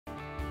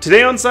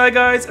Today on Sci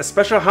Guys, a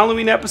special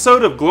Halloween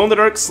episode of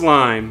glow-in-the-dark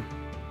slime.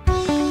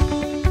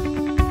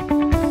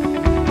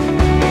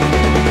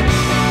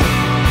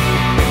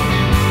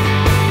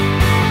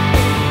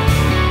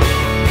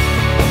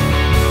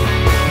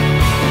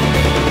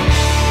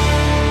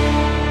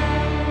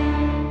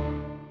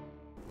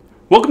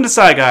 Welcome to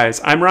Sci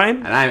Guys. I'm Ryan.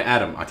 And I'm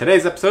Adam. On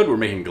today's episode, we're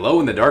making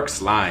glow-in-the-dark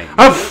slime.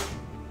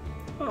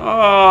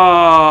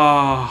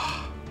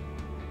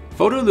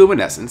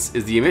 Photoluminescence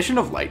is the emission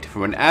of light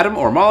from an atom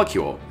or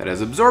molecule that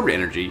has absorbed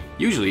energy,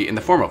 usually in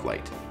the form of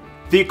light.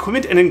 The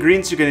equipment and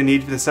ingredients you're going to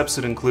need for this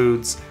episode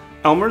includes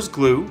Elmer's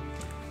glue,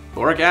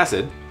 Boric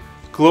acid,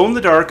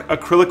 glow-in-the-dark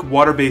acrylic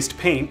water-based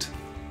paint,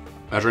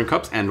 measuring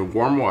cups and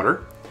warm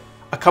water,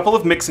 a couple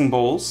of mixing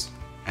bowls,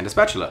 and a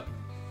spatula.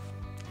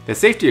 The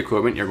safety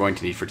equipment you're going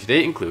to need for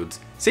today includes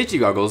safety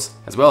goggles,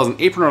 as well as an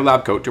apron or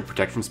lab coat to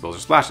protect from spills or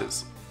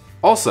splashes.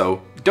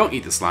 Also, don't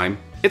eat the slime.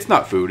 It's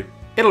not food.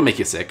 It'll make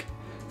you sick.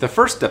 The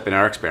first step in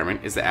our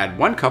experiment is to add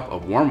 1 cup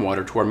of warm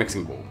water to our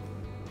mixing bowl.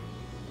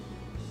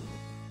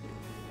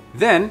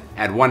 Then,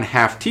 add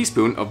 1/2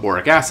 teaspoon of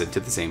boric acid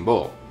to the same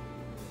bowl.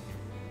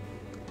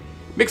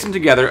 Mix them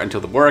together until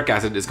the boric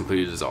acid is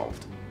completely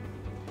dissolved.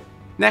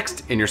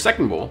 Next, in your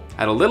second bowl,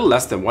 add a little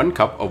less than 1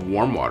 cup of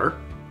warm water,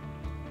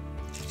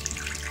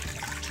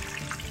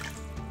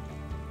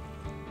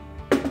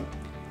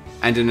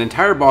 and an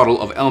entire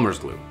bottle of Elmer's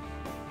glue.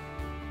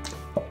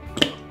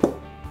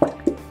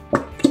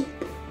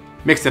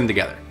 Mix them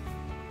together.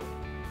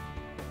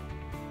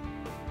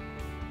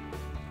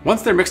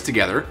 Once they're mixed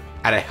together,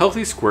 add a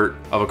healthy squirt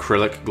of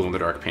acrylic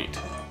glow-in-the-dark paint.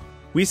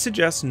 We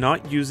suggest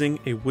not using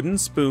a wooden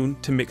spoon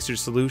to mix your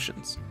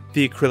solutions.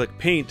 The acrylic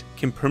paint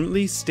can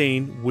permanently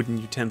stain wooden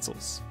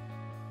utensils.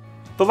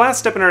 The last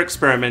step in our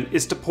experiment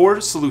is to pour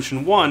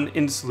solution 1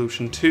 into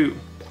solution 2.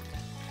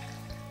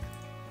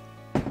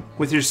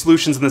 With your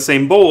solutions in the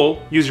same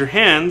bowl, use your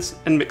hands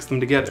and mix them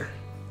together.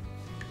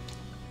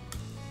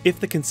 If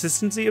the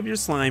consistency of your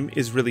slime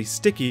is really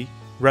sticky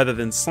rather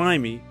than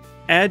slimy,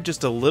 add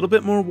just a little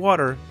bit more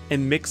water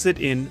and mix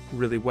it in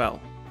really well.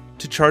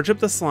 To charge up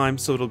the slime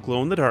so it'll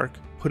glow in the dark,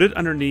 put it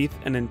underneath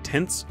an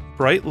intense,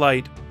 bright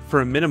light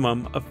for a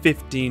minimum of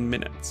 15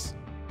 minutes.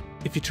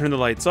 If you turn the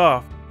lights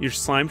off, your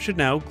slime should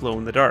now glow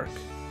in the dark.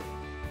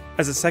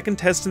 As a second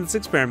test in this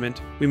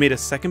experiment, we made a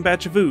second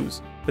batch of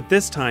ooze, but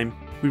this time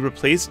we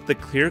replaced the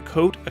clear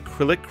coat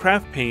acrylic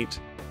craft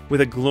paint with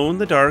a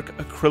glow-in-the-dark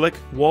acrylic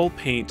wall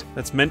paint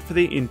that's meant for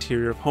the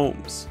interior of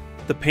homes.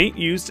 The paint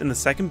used in the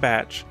second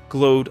batch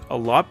glowed a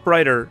lot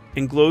brighter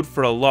and glowed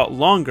for a lot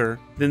longer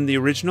than the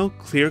original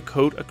clear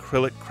coat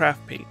acrylic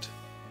craft paint.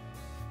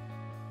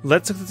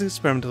 Let's look at this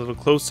experiment a little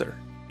closer.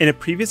 In a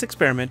previous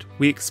experiment,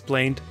 we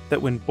explained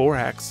that when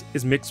borax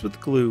is mixed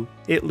with glue,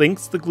 it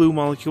links the glue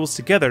molecules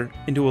together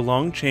into a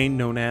long chain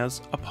known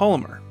as a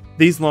polymer.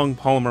 These long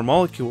polymer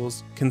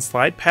molecules can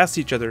slide past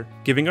each other,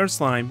 giving our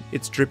slime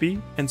its drippy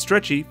and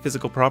stretchy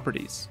physical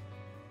properties.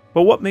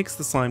 But what makes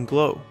the slime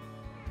glow?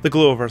 The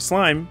glow of our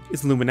slime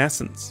is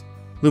luminescence.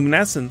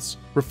 Luminescence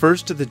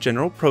refers to the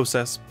general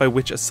process by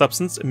which a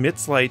substance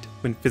emits light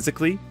when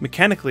physically,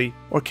 mechanically,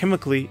 or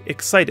chemically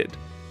excited.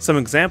 Some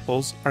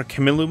examples are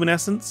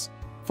chemiluminescence,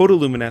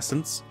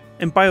 photoluminescence,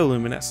 and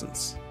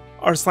bioluminescence.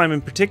 Our slime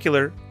in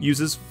particular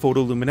uses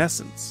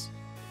photoluminescence.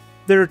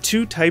 There are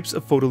 2 types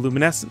of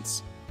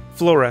photoluminescence: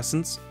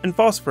 fluorescence and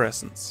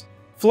phosphorescence.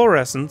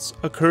 Fluorescence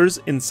occurs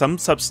in some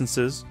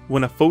substances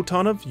when a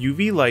photon of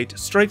UV light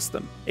strikes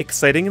them,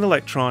 exciting an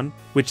electron,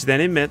 which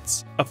then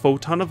emits a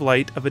photon of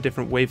light of a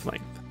different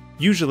wavelength,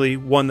 usually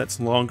one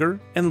that's longer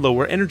and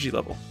lower energy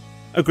level.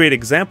 A great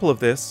example of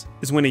this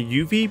is when a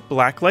UV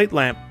blacklight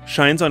lamp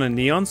shines on a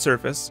neon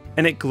surface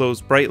and it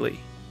glows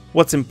brightly.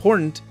 What's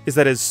important is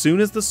that as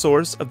soon as the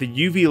source of the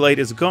UV light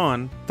is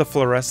gone, the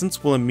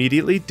fluorescence will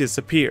immediately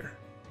disappear.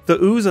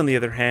 The ooze, on the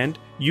other hand,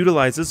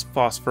 utilizes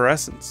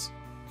phosphorescence.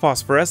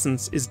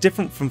 Phosphorescence is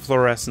different from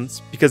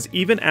fluorescence because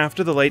even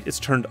after the light is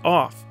turned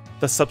off,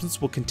 the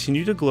substance will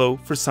continue to glow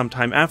for some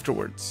time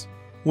afterwards.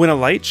 When a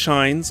light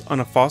shines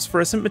on a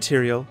phosphorescent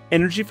material,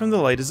 energy from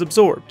the light is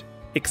absorbed,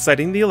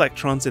 exciting the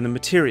electrons in the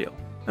material.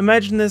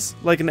 Imagine this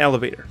like an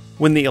elevator.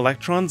 When the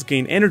electrons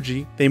gain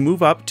energy, they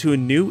move up to a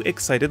new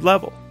excited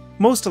level.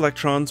 Most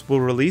electrons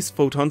will release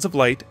photons of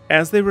light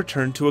as they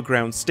return to a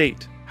ground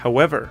state.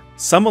 However,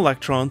 some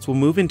electrons will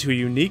move into a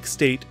unique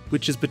state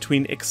which is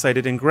between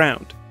excited and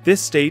ground.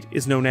 This state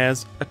is known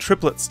as a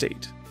triplet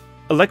state.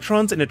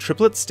 Electrons in a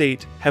triplet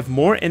state have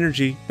more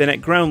energy than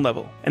at ground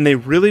level, and they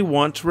really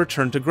want to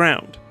return to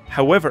ground.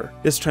 However,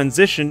 this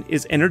transition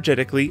is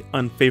energetically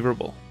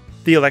unfavorable.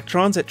 The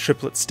electrons at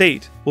triplet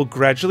state will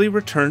gradually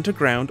return to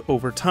ground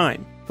over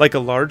time, like a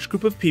large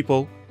group of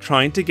people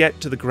trying to get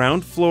to the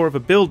ground floor of a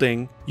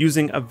building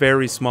using a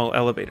very small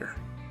elevator.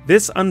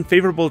 This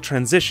unfavorable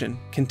transition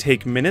can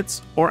take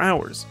minutes or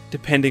hours,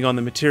 depending on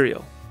the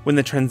material. When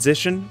the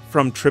transition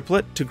from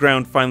triplet to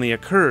ground finally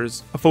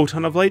occurs, a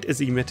photon of light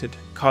is emitted,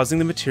 causing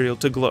the material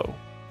to glow.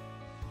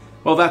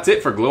 Well, that's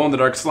it for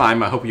glow-in-the-dark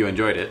slime. I hope you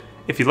enjoyed it.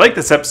 If you liked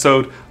this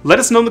episode, let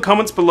us know in the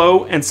comments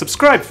below and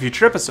subscribe for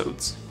future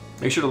episodes.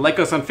 Make sure to like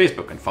us on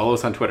Facebook and follow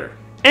us on Twitter.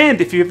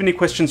 And if you have any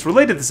questions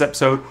related to this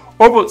episode,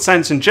 or about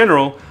science in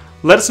general,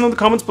 let us know in the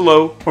comments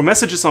below, or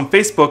message us on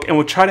Facebook, and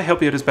we'll try to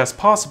help you out as best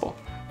possible.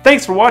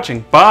 Thanks for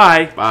watching.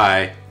 Bye!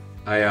 Bye.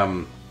 I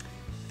think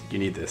you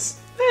need this.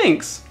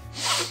 Thanks!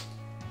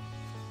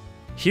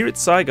 Here at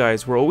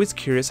SciGuys, we're always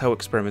curious how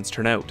experiments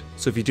turn out.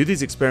 So if you do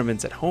these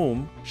experiments at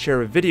home,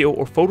 share a video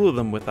or photo of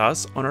them with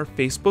us on our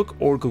Facebook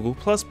or Google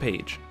Plus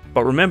page.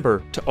 But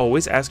remember to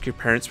always ask your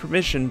parents'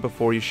 permission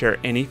before you share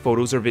any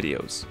photos or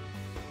videos.